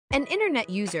An internet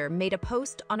user made a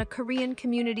post on a Korean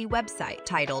community website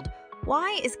titled,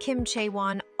 "Why is Kim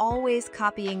Chaewon always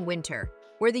copying winter?"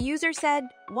 where the user said,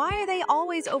 "Why are they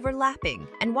always overlapping?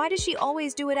 And why does she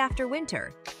always do it after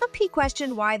winter?" He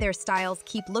questioned why their styles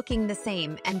keep looking the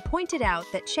same and pointed out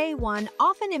that Chaewon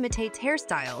often imitates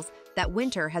hairstyles that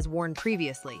winter has worn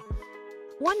previously.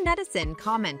 One netizen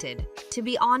commented, "To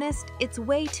be honest, it's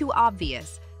way too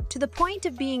obvious, to the point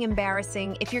of being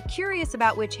embarrassing. If you're curious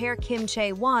about which hair Kim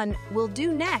Chaewon will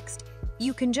do next,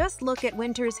 you can just look at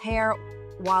winter's hair."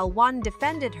 While one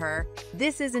defended her,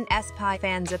 "This is an aespa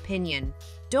fan's opinion.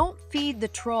 Don't feed the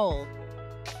troll."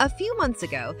 A few months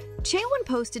ago, Chaewon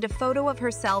posted a photo of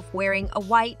herself wearing a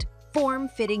white,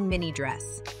 form-fitting mini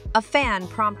dress. A fan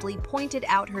promptly pointed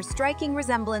out her striking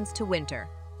resemblance to winter.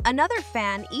 Another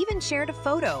fan even shared a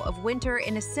photo of winter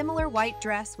in a similar white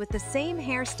dress with the same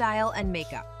hairstyle and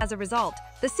makeup. As a result,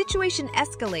 the situation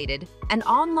escalated, and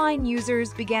online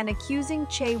users began accusing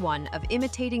Chaewon of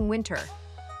imitating winter.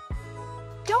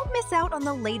 Don't miss out on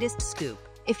the latest scoop.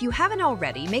 If you haven't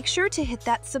already, make sure to hit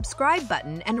that subscribe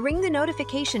button and ring the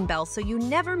notification bell so you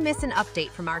never miss an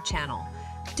update from our channel.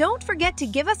 Don't forget to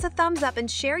give us a thumbs up and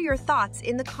share your thoughts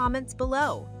in the comments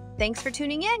below. Thanks for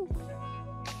tuning in.